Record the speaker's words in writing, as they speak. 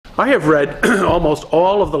I have read almost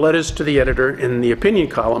all of the letters to the editor in the opinion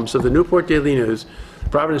columns of the Newport Daily News,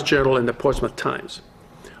 Providence Journal, and the Portsmouth Times.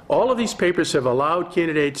 All of these papers have allowed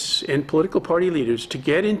candidates and political party leaders to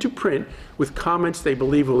get into print with comments they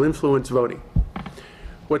believe will influence voting.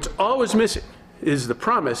 What's always missing is the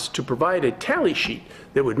promise to provide a tally sheet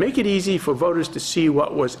that would make it easy for voters to see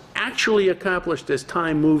what was actually accomplished as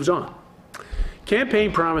time moves on.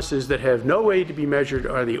 Campaign promises that have no way to be measured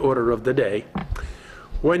are the order of the day.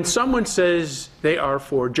 When someone says they are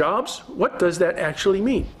for jobs, what does that actually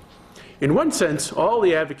mean? In one sense, all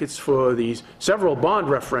the advocates for these several bond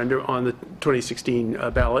referenda on the 2016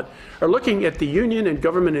 ballot are looking at the union and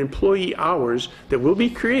government employee hours that will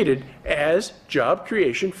be created as job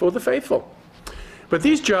creation for the faithful. But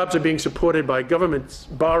these jobs are being supported by government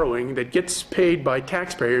borrowing that gets paid by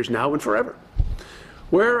taxpayers now and forever.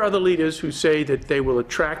 Where are the leaders who say that they will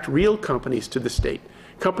attract real companies to the state,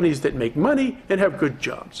 companies that make money and have good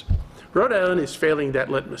jobs? Rhode Island is failing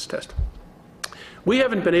that litmus test. We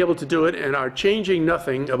haven't been able to do it and are changing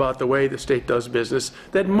nothing about the way the state does business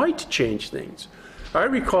that might change things. I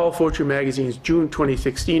recall Fortune magazine's June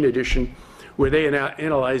 2016 edition where they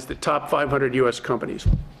analyzed the top 500 U.S. companies.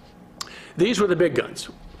 These were the big guns.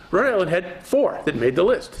 Rhode Island had 4 that made the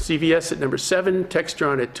list. CVS at number 7,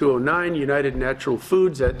 Textron at 209, United Natural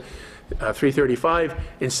Foods at 335,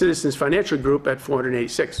 and Citizens Financial Group at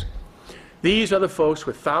 486. These are the folks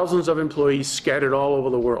with thousands of employees scattered all over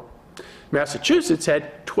the world. Massachusetts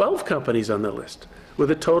had 12 companies on the list,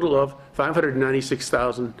 with a total of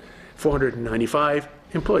 596,495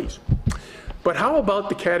 employees. But how about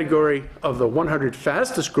the category of the 100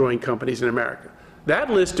 fastest growing companies in America?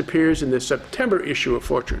 That list appears in the September issue of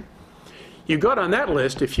Fortune. You got on that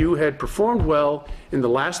list if you had performed well in the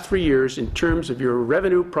last 3 years in terms of your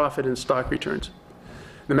revenue, profit, and stock returns.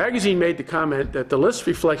 The magazine made the comment that the list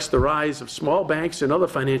reflects the rise of small banks and other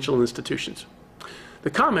financial institutions.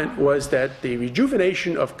 The comment was that the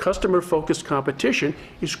rejuvenation of customer-focused competition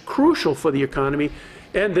is crucial for the economy,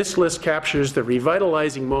 and this list captures the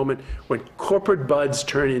revitalizing moment when corporate buds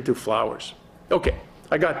turn into flowers. Okay,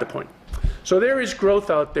 I got the point. So there is growth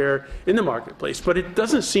out there in the marketplace, but it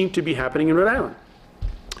doesn't seem to be happening in Rhode Island.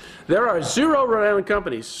 There are 0 Rhode Island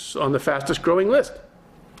companies on the fastest growing list.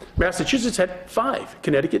 Massachusetts had 5,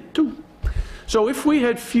 Connecticut 2. So if we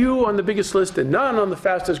had few on the biggest list and none on the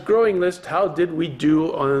fastest growing list, how did we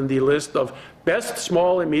do on the list of best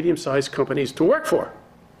small and medium-sized companies to work for?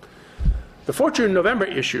 The Fortune November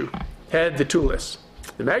issue had the 2 lists.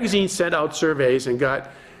 The magazine sent out surveys and got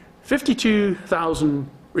 52,000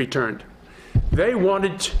 returned. They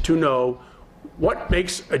wanted to know what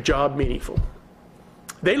makes a job meaningful.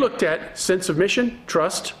 They looked at sense of mission,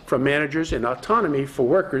 trust from managers, and autonomy for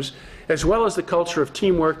workers, as well as the culture of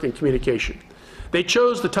teamwork and communication. They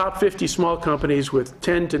chose the top 50 small companies with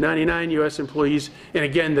 10 to 99 U.S. employees, and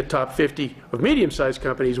again, the top 50 of medium-sized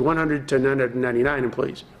companies, 100 to 999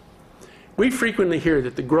 employees. We frequently hear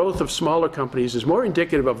that the growth of smaller companies is more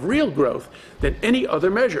indicative of real growth than any other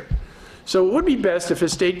measure. So it would be best if a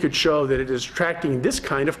state could show that it is attracting this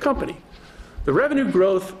kind of company. The revenue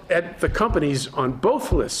growth at the companies on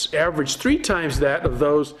both lists averaged 3 times that of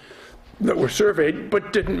those that were surveyed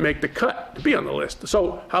but didn't make the cut to be on the list.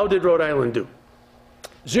 So how did Rhode Island do?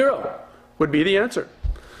 0 would be the answer.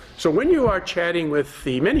 So when you are chatting with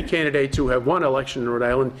the many candidates who have won election in Rhode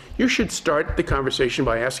Island, you should start the conversation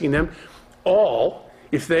by asking them all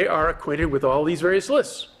if they are acquainted with all these various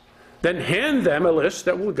lists. Then hand them a list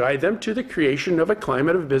that will guide them to the creation of a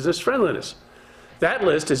climate of business friendliness. That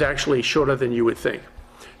list is actually shorter than you would think.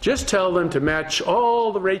 Just tell them to match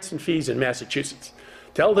all the rates and fees in Massachusetts.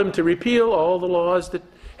 Tell them to repeal all the laws that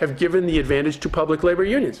have given the advantage to public labor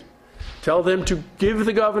unions. Tell them to give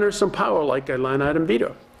the governor some power like a line item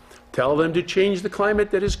veto. Tell them to change the climate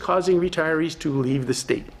that is causing retirees to leave the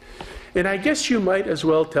state. And I guess you might as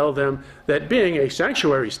well tell them that being a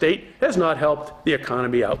sanctuary state has not helped the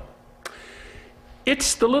economy out.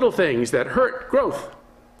 It's the little things that hurt growth.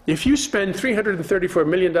 If you spend $334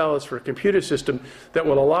 million for a computer system that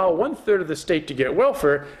will allow 1/3 of the state to get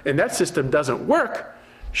welfare, and that system doesn't work,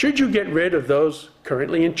 should you get rid of those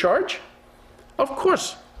currently in charge? Of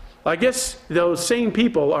course. I guess those same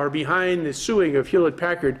people are behind the suing of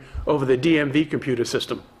Hewlett-Packard over the DMV computer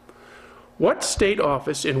system. What state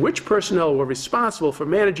office and which personnel were responsible for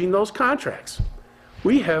managing those contracts?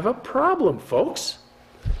 We have a problem, folks.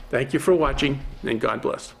 Thank you for watching, and God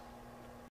bless.